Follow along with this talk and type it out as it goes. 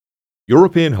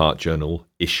European Heart Journal,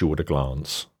 Issue at a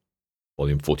Glance,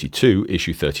 Volume 42,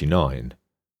 Issue 39.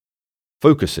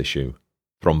 Focus Issue,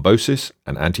 Thrombosis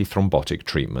and Antithrombotic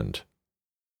Treatment,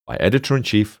 by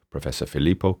Editor-in-Chief Professor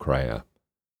Filippo Crea.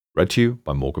 Read to you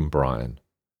by Morgan Bryan.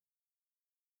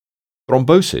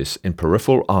 Thrombosis in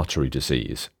peripheral artery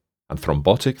disease and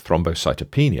thrombotic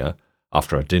thrombocytopenia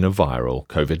after adenoviral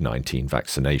COVID-19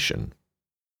 vaccination.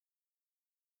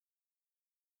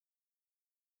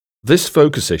 This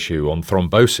focus issue on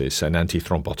thrombosis and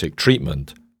antithrombotic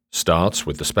treatment starts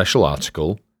with the special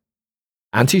article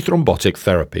Antithrombotic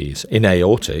Therapies in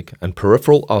Aortic and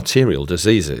Peripheral Arterial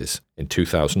Diseases in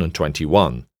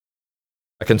 2021,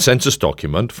 a consensus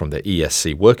document from the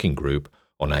ESC Working Group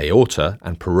on Aorta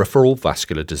and Peripheral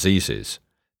Vascular Diseases,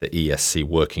 the ESC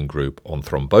Working Group on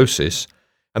Thrombosis,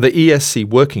 and the ESC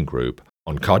Working Group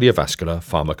on Cardiovascular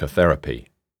Pharmacotherapy,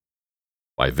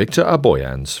 by Victor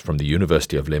Aboyans from the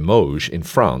University of Limoges in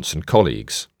France and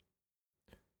colleagues.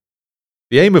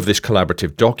 The aim of this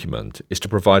collaborative document is to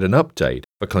provide an update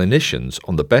for clinicians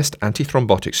on the best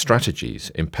antithrombotic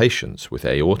strategies in patients with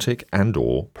aortic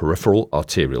and/or peripheral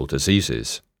arterial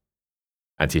diseases.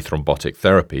 Antithrombotic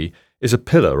therapy is a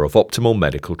pillar of optimal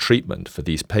medical treatment for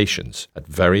these patients at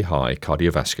very high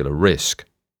cardiovascular risk.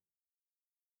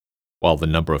 While the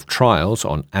number of trials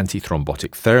on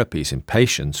antithrombotic therapies in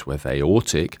patients with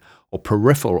aortic or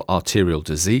peripheral arterial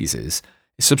diseases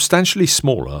is substantially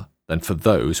smaller than for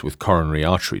those with coronary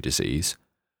artery disease,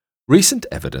 recent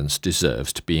evidence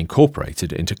deserves to be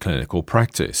incorporated into clinical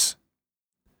practice.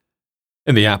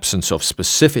 In the absence of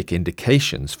specific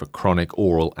indications for chronic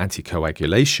oral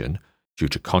anticoagulation due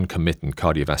to concomitant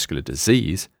cardiovascular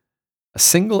disease, a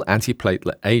single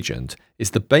antiplatelet agent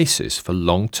is the basis for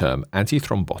long-term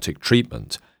antithrombotic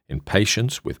treatment in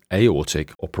patients with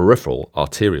aortic or peripheral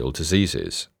arterial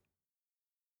diseases.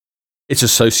 Its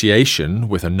association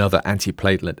with another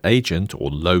antiplatelet agent or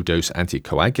low-dose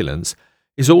anticoagulants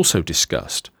is also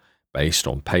discussed based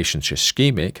on patients'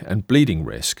 ischemic and bleeding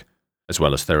risk, as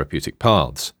well as therapeutic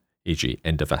paths, e.g.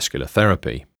 endovascular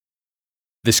therapy.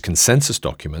 This consensus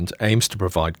document aims to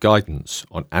provide guidance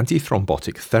on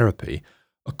antithrombotic therapy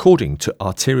according to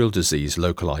arterial disease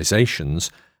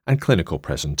localizations and clinical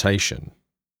presentation.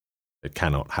 It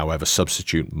cannot, however,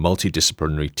 substitute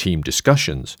multidisciplinary team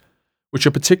discussions, which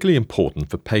are particularly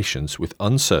important for patients with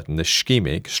uncertain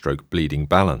ischemic/bleeding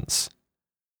balance.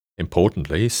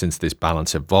 Importantly, since this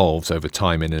balance evolves over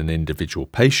time in an individual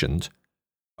patient,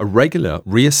 a regular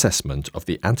reassessment of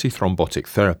the antithrombotic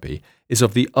therapy is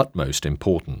of the utmost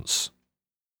importance.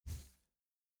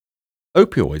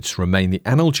 Opioids remain the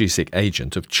analgesic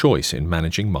agent of choice in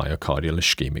managing myocardial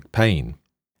ischemic pain.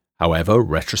 However,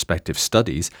 retrospective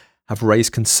studies have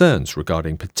raised concerns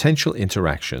regarding potential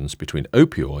interactions between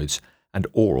opioids and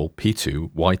oral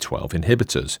P2Y12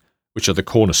 inhibitors, which are the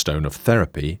cornerstone of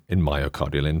therapy in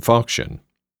myocardial infarction.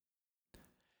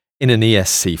 In an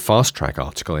ESC Fast Track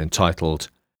article entitled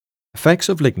Effects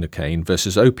of Lignocaine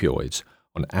versus Opioids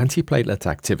on Antiplatelet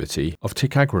Activity of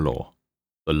Ticagrelor,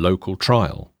 the Local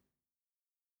Trial,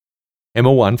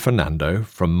 Emma Juan Fernando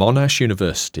from Monash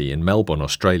University in Melbourne,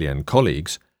 Australia and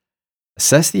colleagues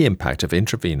assessed the impact of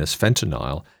intravenous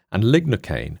fentanyl and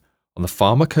lignocaine on the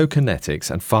pharmacokinetics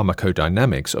and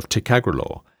pharmacodynamics of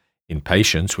ticagrelor in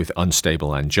patients with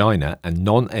unstable angina and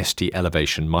non-ST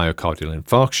elevation myocardial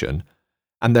infarction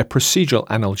and their procedural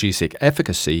analgesic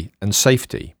efficacy and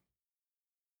safety.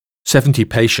 70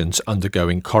 patients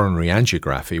undergoing coronary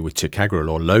angiography with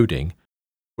ticagrelor loading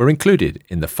were included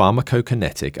in the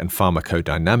pharmacokinetic and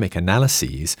pharmacodynamic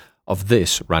analyses of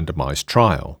this randomized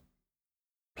trial.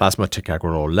 Plasma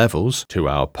ticagrelor levels,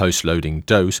 2-hour post-loading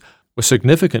dose, were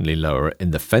significantly lower in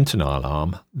the fentanyl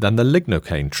arm than the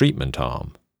lignocaine treatment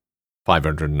arm,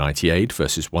 598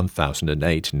 versus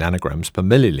 1008 nanograms per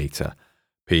milliliter,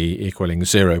 p equaling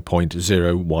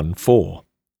 0.014.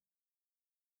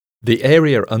 The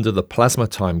area under the plasma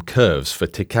time curves for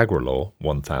ticagrelor,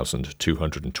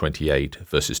 1,228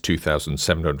 versus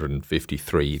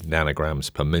 2,753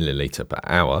 nanograms per milliliter per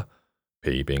hour,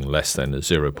 p being less than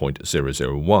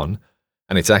 0.001,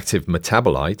 and its active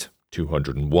metabolite,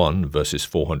 201 versus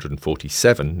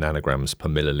 447 nanograms per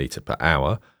milliliter per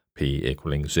hour, p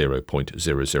equaling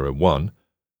 0.001,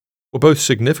 were both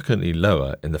significantly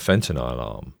lower in the fentanyl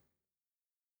arm.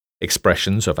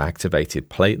 Expressions of activated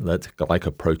platelet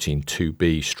glycoprotein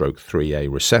 2b/3a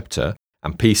receptor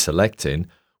and p-selectin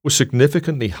were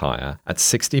significantly higher at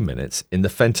 60 minutes in the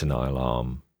fentanyl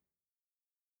arm.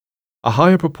 A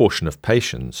higher proportion of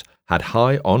patients had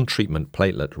high on-treatment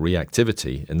platelet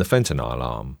reactivity in the fentanyl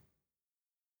arm.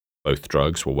 Both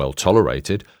drugs were well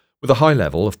tolerated with a high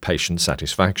level of patient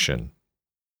satisfaction.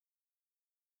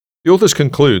 The authors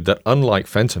conclude that unlike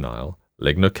fentanyl,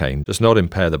 lignocaine does not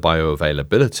impair the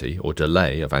bioavailability or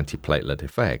delay of antiplatelet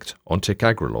effect on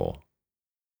ticagrelor.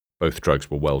 Both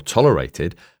drugs were well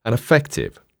tolerated and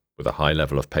effective, with a high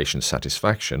level of patient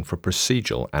satisfaction for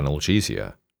procedural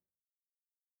analgesia.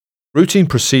 Routine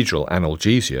procedural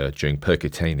analgesia during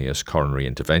percutaneous coronary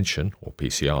intervention, or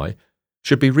PCI,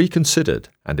 should be reconsidered,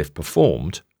 and if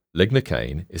performed,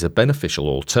 lignocaine is a beneficial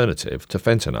alternative to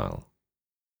fentanyl.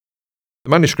 The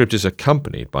manuscript is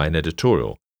accompanied by an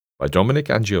editorial by Dominic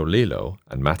Angiolillo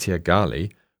and Mattia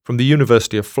Galli from the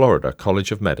University of Florida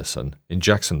College of Medicine in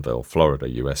Jacksonville, Florida,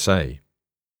 USA.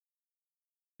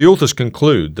 The authors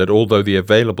conclude that although the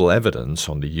available evidence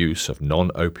on the use of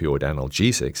non-opioid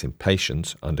analgesics in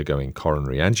patients undergoing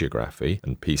coronary angiography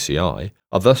and PCI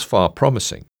are thus far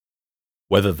promising,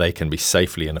 whether they can be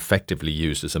safely and effectively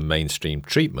used as a mainstream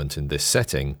treatment in this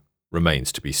setting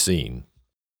remains to be seen.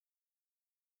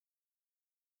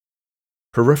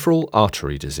 Peripheral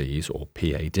artery disease, or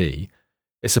PAD,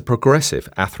 is a progressive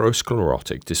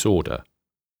atherosclerotic disorder.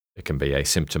 It can be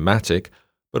asymptomatic,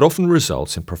 but often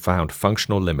results in profound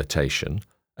functional limitation,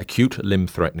 acute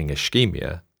limb-threatening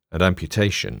ischemia, and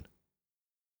amputation.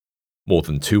 More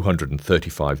than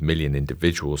 235 million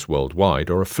individuals worldwide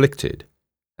are afflicted,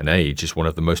 and age is one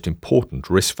of the most important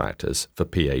risk factors for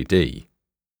PAD.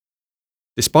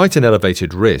 Despite an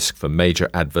elevated risk for major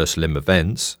adverse limb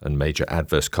events and major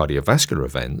adverse cardiovascular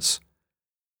events,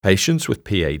 patients with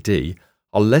PAD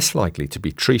are less likely to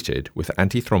be treated with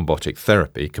antithrombotic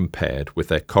therapy compared with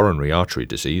their coronary artery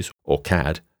disease, or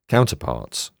CAD,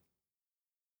 counterparts.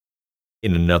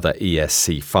 In another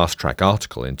ESC Fast Track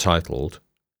article entitled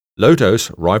Low-Dose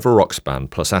Rivaroxaban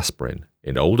plus Aspirin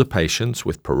in Older Patients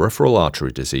with Peripheral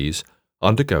Artery Disease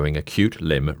Undergoing Acute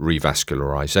Limb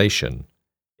Revascularization,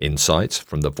 Insights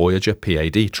from the Voyager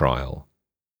PAD Trial,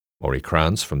 Maury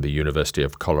Krantz from the University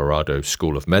of Colorado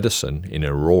School of Medicine in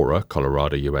Aurora,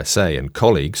 Colorado, USA, and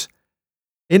colleagues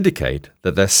indicate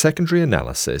that their secondary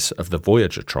analysis of the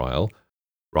Voyager trial,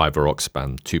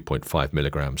 rivaroxaban 2.5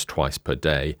 mg twice per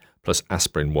day plus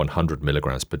aspirin 100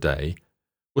 mg per day,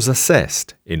 was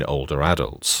assessed in older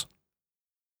adults.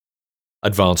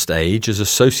 Advanced age is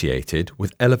associated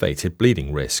with elevated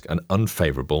bleeding risk and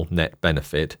unfavorable net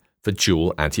benefit for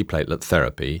dual antiplatelet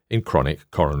therapy in chronic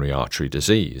coronary artery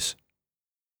disease.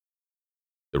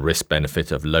 The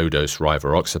risk-benefit of low-dose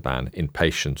rivaroxaban in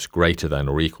patients greater than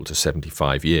or equal to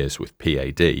 75 years with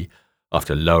PAD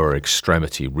after lower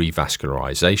extremity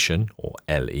revascularization, or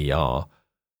LER,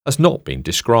 has not been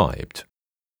described.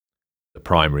 The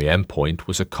primary endpoint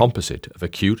was a composite of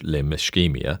acute limb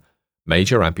ischemia,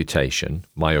 major amputation,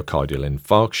 myocardial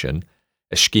infarction,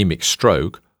 ischemic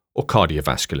stroke, or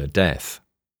cardiovascular death.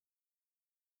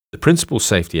 The principal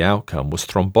safety outcome was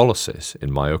thrombolysis in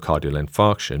myocardial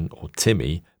infarction, or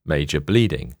TIMI, major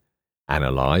bleeding,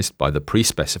 analyzed by the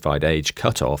pre-specified age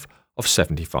cutoff of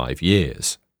 75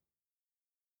 years.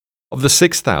 Of the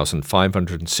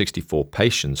 6,564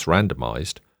 patients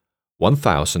randomized,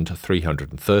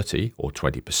 1,330, or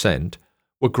 20%,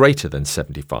 were greater than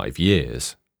 75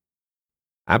 years.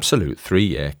 Absolute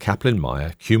 3-year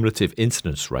Kaplan-Meier cumulative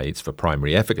incidence rates for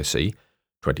primary efficacy,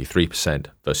 23%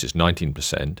 versus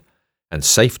 19%, and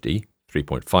safety,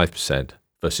 3.5%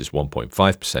 versus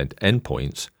 1.5%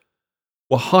 endpoints,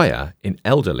 were higher in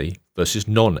elderly versus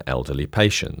non-elderly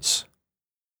patients.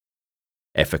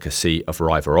 Efficacy of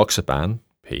rivaroxaban,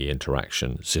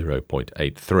 p-interaction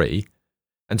 0.83,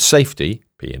 and safety,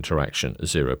 p-interaction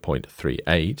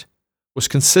 0.38, was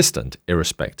consistent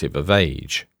irrespective of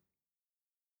age.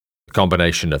 The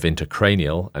combination of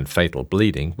intracranial and fatal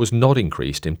bleeding was not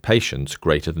increased in patients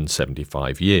greater than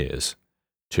 75 years,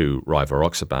 2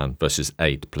 rivaroxaban versus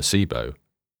 8 placebo.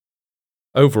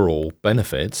 Overall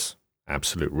benefits,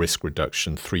 absolute risk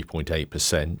reduction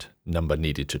 3.8%, number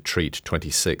needed to treat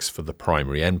 26 for the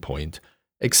primary endpoint,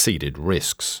 exceeded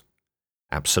risks.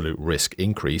 Absolute risk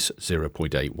increase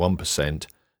 0.81%,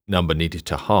 number needed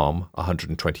to harm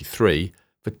 123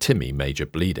 for TIMI major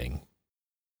bleeding.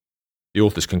 The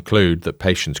authors conclude that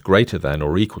patients greater than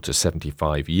or equal to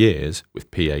 75 years with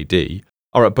PAD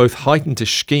are at both heightened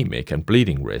ischemic and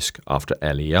bleeding risk after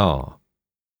LER.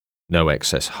 No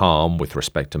excess harm with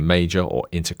respect to major or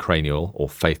intracranial or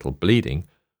fatal bleeding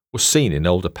was seen in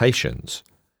older patients,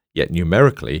 yet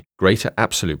numerically greater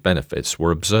absolute benefits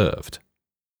were observed.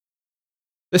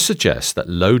 This suggests that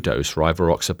low-dose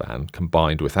rivaroxaban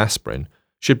combined with aspirin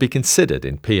should be considered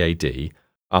in PAD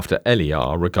after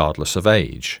LER regardless of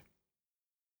age.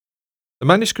 The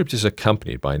manuscript is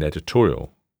accompanied by an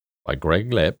editorial by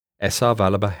Greg Lipp, S.R.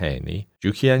 Vallabhani,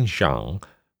 Juqian Zhang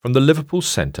from the Liverpool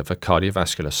Centre for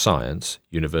Cardiovascular Science,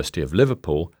 University of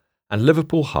Liverpool, and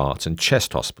Liverpool Heart and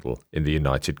Chest Hospital in the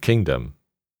United Kingdom.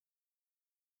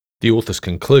 The authors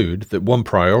conclude that one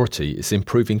priority is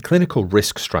improving clinical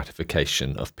risk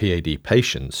stratification of PAD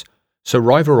patients, so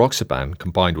rivaroxaban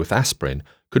combined with aspirin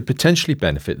could potentially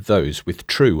benefit those with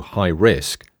true high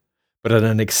risk, but at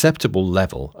an acceptable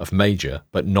level of major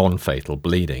but non-fatal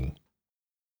bleeding.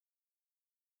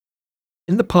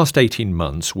 In the past 18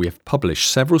 months, we have published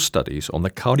several studies on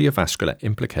the cardiovascular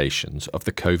implications of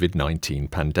the COVID-19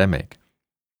 pandemic.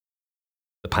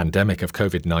 The pandemic of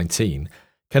COVID-19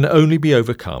 can only be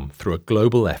overcome through a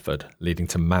global effort leading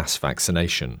to mass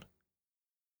vaccination.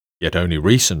 Yet only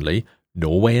recently,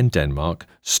 Norway and Denmark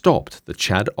stopped the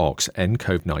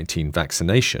ChAd-Ox-nCoV-19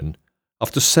 vaccination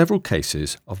after several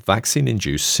cases of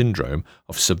vaccine-induced syndrome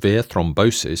of severe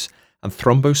thrombosis and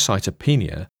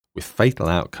thrombocytopenia with fatal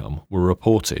outcome were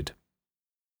reported.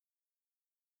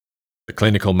 The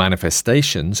clinical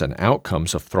manifestations and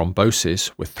outcomes of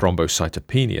thrombosis with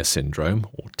thrombocytopenia syndrome,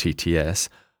 or TTS,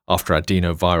 after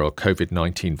adenoviral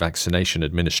COVID-19 vaccination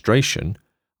administration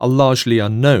are largely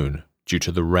unknown due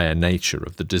to the rare nature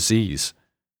of the disease.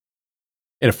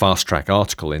 In a fast-track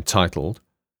article entitled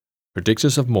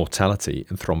Predictors of Mortality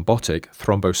in Thrombotic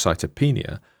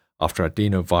Thrombocytopenia After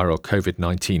Adenoviral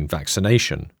COVID-19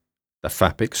 Vaccination, the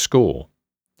FAPIC score,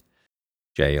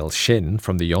 J.L. Shin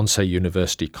from the Yonsei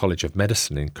University College of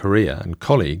Medicine in Korea and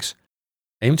colleagues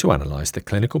aim to analyze the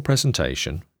clinical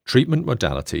presentation, treatment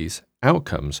modalities,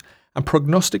 outcomes, and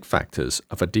prognostic factors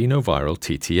of adenoviral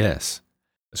TTS,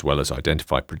 as well as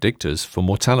identify predictors for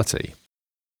mortality.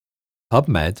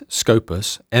 PubMed,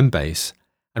 Scopus, Embase,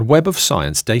 and Web of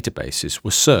Science databases were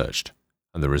searched,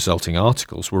 and the resulting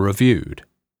articles were reviewed.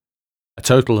 A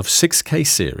total of 6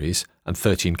 case series and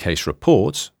 13 case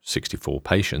reports, 64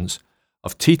 patients,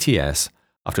 of TTS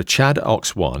after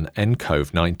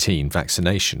ChAd-Ox1-nCoV-19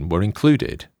 vaccination were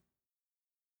included.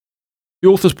 The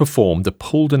authors performed a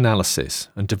pooled analysis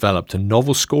and developed a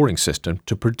novel scoring system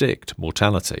to predict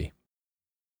mortality.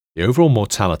 The overall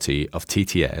mortality of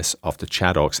TTS after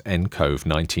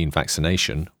ChAd-Ox-nCoV-19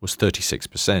 vaccination was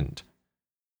 36%.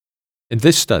 In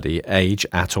this study, age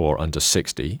at or under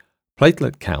 60,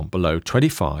 platelet count below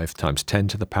 25 × 10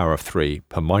 to the power of 3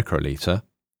 per microliter,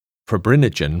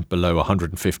 fibrinogen below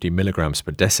 150 mg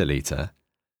per deciliter,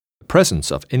 the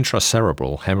presence of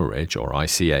intracerebral hemorrhage or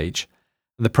ICH,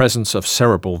 and the presence of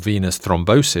cerebral venous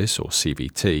thrombosis or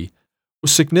CVT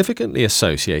was significantly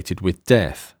associated with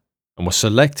death and were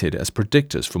selected as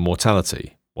predictors for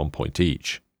mortality, 1 point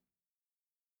each.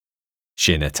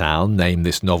 Shin et al. Named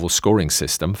this novel scoring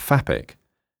system FAPIC,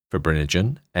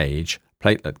 fibrinogen, age,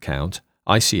 platelet count,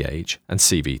 ICH, and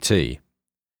CVT,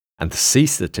 and the C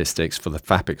statistics for the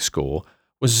FAPIC score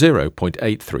was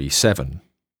 0.837.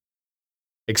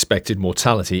 Expected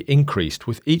mortality increased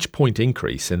with each point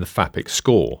increase in the FAPIC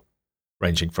score,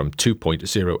 ranging from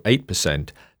 2.08%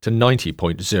 to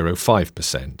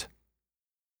 90.05%.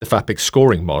 The FAPIC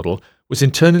scoring model was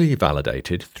internally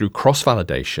validated through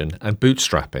cross-validation and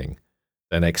bootstrapping,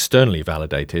 then externally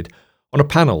validated on a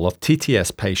panel of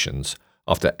TTS patients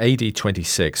after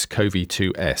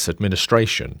AD26-CoV2S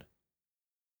administration.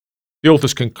 The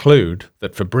authors conclude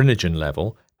that fibrinogen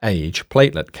level, age,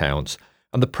 platelet counts,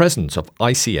 and the presence of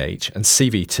ICH and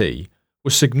CVT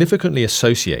was significantly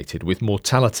associated with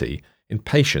mortality in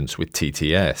patients with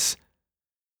TTS,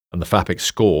 and the FAPIC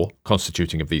score,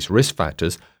 constituting of these risk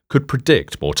factors, could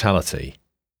predict mortality.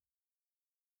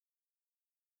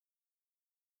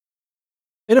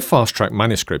 In a fast-track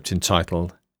manuscript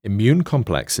entitled Immune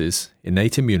Complexes,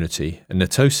 Innate Immunity and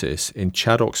Netosis in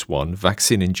ChAd-Ox1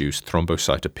 Vaccine-Induced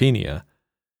Thrombocytopenia,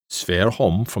 Sverre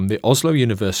Holm from the Oslo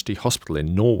University Hospital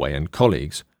in Norway and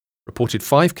colleagues reported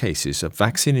 5 cases of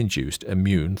vaccine-induced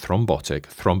immune thrombotic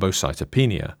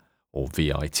thrombocytopenia, or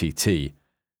VITT,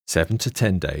 7 to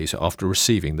 10 days after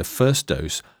receiving the first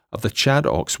dose of the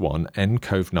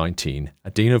ChAd-Ox1-nCoV-19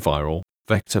 adenoviral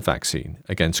vector vaccine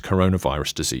against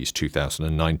coronavirus disease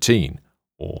 2019,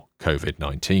 or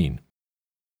COVID-19.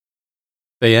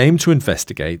 They aim to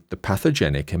investigate the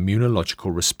pathogenic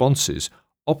immunological responses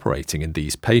operating in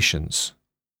these patients.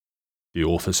 The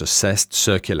authors assessed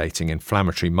circulating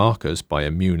inflammatory markers by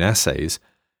immune assays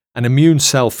and immune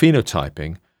cell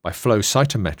phenotyping by flow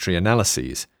cytometry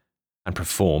analyses and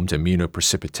performed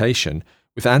immunoprecipitation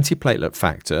with antiplatelet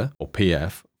factor, or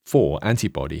PF4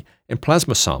 antibody in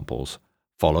plasma samples,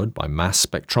 followed by mass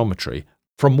spectrometry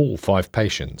from all 5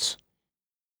 patients.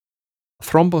 A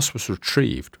thrombus was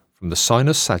retrieved from the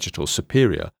sinus sagittal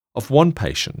superior of 1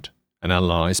 patient and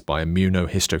analyzed by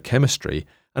immunohistochemistry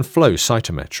and flow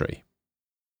cytometry.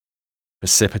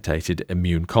 Precipitated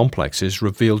immune complexes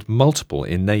revealed multiple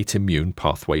innate immune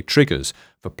pathway triggers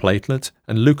for platelet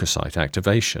and leukocyte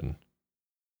activation.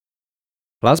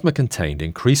 Plasma contained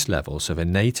increased levels of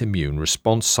innate immune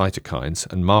response cytokines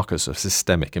and markers of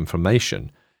systemic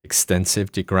inflammation,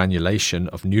 extensive degranulation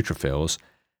of neutrophils,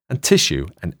 and tissue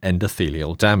and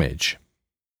endothelial damage.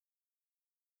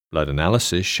 Blood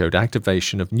analysis showed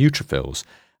activation of neutrophils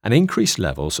and increased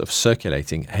levels of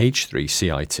circulating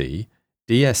H3CIT,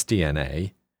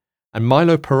 dsDNA, and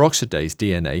myeloperoxidase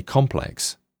DNA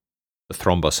complex. The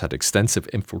thrombus had extensive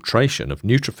infiltration of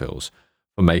neutrophils,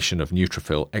 formation of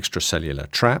neutrophil extracellular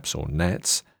traps or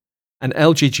nets, and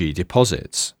LGG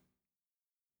deposits.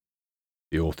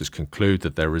 The authors conclude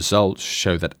that their results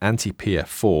show that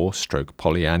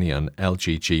anti-PF4/polyanion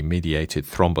LGG-mediated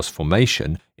thrombus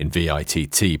formation in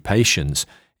VITT patients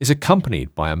is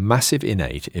accompanied by a massive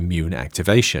innate immune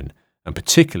activation, and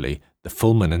particularly the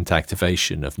fulminant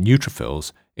activation of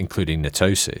neutrophils, including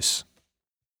netosis.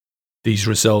 These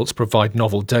results provide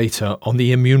novel data on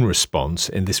the immune response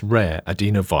in this rare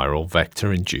adenoviral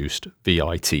vector-induced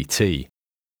VITT.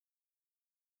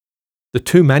 The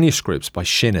two manuscripts by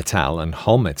Shin et al. And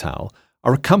Holm et al.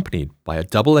 Are accompanied by a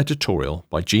double editorial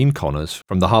by Gene Connors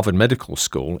from the Harvard Medical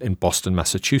School in Boston,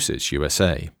 Massachusetts,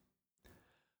 USA.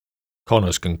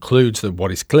 Connors concludes that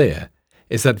what is clear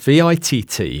is that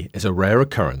VITT is a rare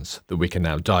occurrence that we can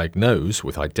now diagnose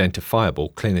with identifiable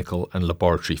clinical and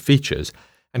laboratory features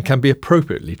and can be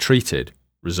appropriately treated,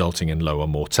 resulting in lower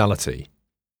mortality.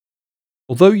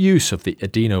 Although use of the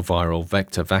adenoviral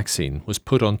vector vaccine was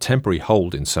put on temporary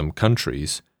hold in some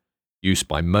countries, use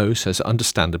by most has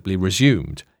understandably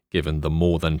resumed, given the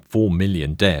more than 4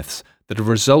 million deaths that have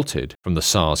resulted from the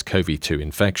SARS-CoV-2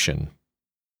 infection.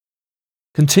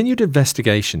 Continued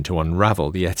investigation to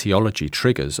unravel the etiology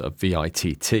triggers of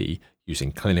VITT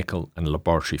using clinical and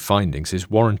laboratory findings is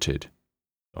warranted,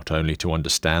 not only to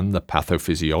understand the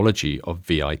pathophysiology of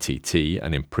VITT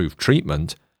and improve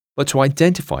treatment, but to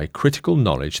identify critical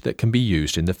knowledge that can be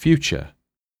used in the future.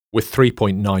 With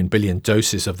 3.9 billion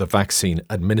doses of the vaccine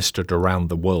administered around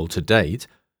the world to date,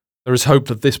 there is hope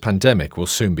that this pandemic will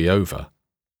soon be over.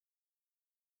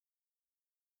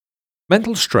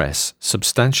 Mental stress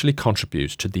substantially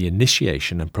contributes to the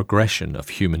initiation and progression of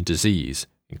human disease,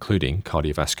 including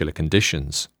cardiovascular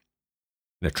conditions.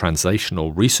 In a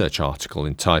translational research article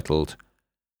entitled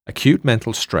 "Acute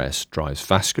Mental Stress Drives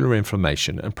Vascular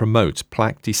Inflammation and Promotes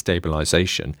Plaque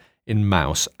Destabilization in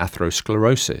Mouse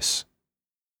Atherosclerosis,"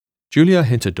 Julia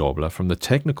Hinterdobler from the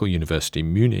Technical University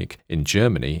Munich in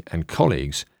Germany and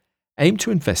colleagues aim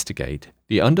to investigate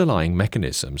the underlying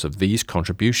mechanisms of these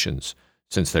contributions,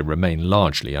 since they remain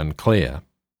largely unclear.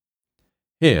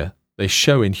 Here, they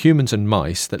show in humans and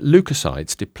mice that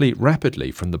leukocytes deplete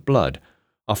rapidly from the blood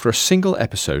after a single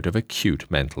episode of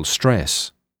acute mental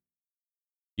stress.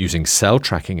 Using cell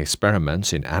tracking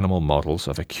experiments in animal models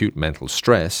of acute mental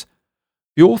stress,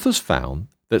 the authors found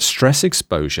that stress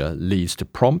exposure leads to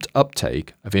prompt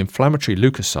uptake of inflammatory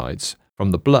leukocytes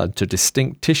from the blood to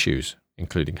distinct tissues,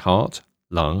 including heart,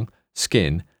 lung,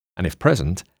 skin, and if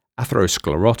present,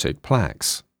 atherosclerotic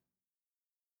plaques.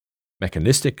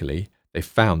 Mechanistically, they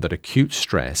found that acute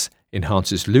stress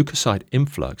enhances leukocyte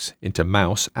influx into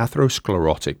mouse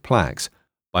atherosclerotic plaques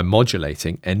by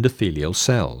modulating endothelial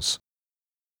cells.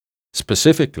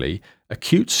 Specifically,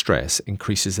 acute stress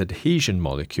increases adhesion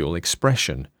molecule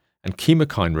expression and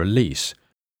chemokine release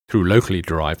through locally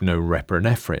derived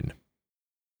norepinephrine.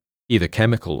 Either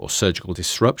chemical or surgical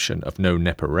disruption of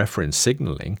norepinephrine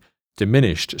signaling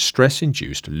diminished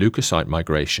stress-induced leukocyte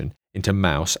migration into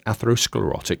mouse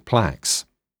atherosclerotic plaques.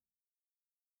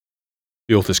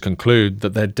 The authors conclude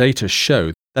that their data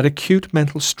show that acute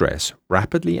mental stress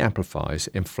rapidly amplifies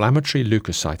inflammatory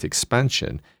leukocyte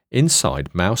expansion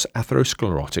inside mouse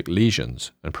atherosclerotic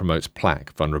lesions and promotes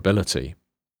plaque vulnerability.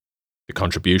 The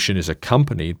contribution is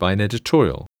accompanied by an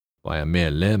editorial by Amir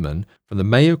Lehrman from the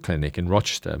Mayo Clinic in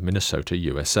Rochester, Minnesota,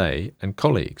 USA, and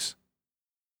colleagues.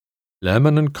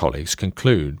 Lehrman and colleagues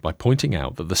conclude by pointing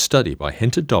out that the study by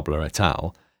Hinterdobler et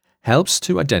al. Helps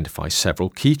to identify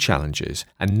several key challenges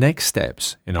and next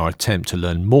steps in our attempt to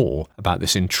learn more about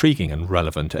this intriguing and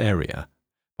relevant area,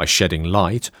 by shedding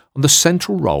light on the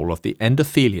central role of the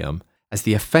endothelium as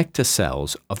the effector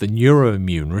cells of the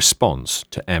neuroimmune response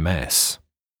to MS.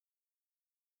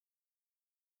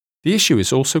 The issue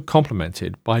is also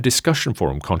complemented by a discussion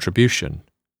forum contribution.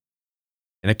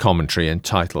 In a commentary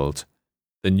entitled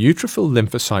 "The Neutrophil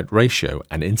Lymphocyte Ratio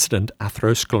and Incident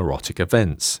Atherosclerotic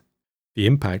Events: The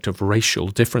Impact of Racial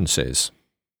Differences,"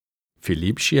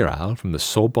 Philippe Giral from the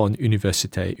Sorbonne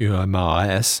Université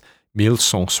UMAS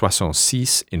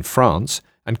 1166 in France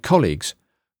and colleagues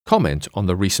Comment on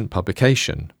the recent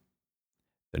publication.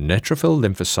 The neutrophil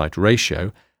lymphocyte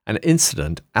ratio and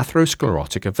incident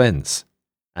atherosclerotic events.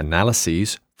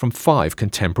 Analyses from 5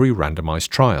 contemporary randomized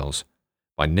trials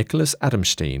by Nicholas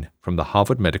Adamstein from the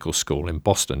Harvard Medical School in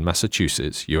Boston,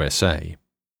 Massachusetts, USA.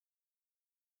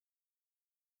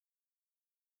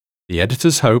 The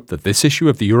editors hope that this issue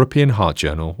of the European Heart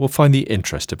Journal will find the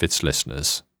interest of its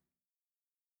listeners.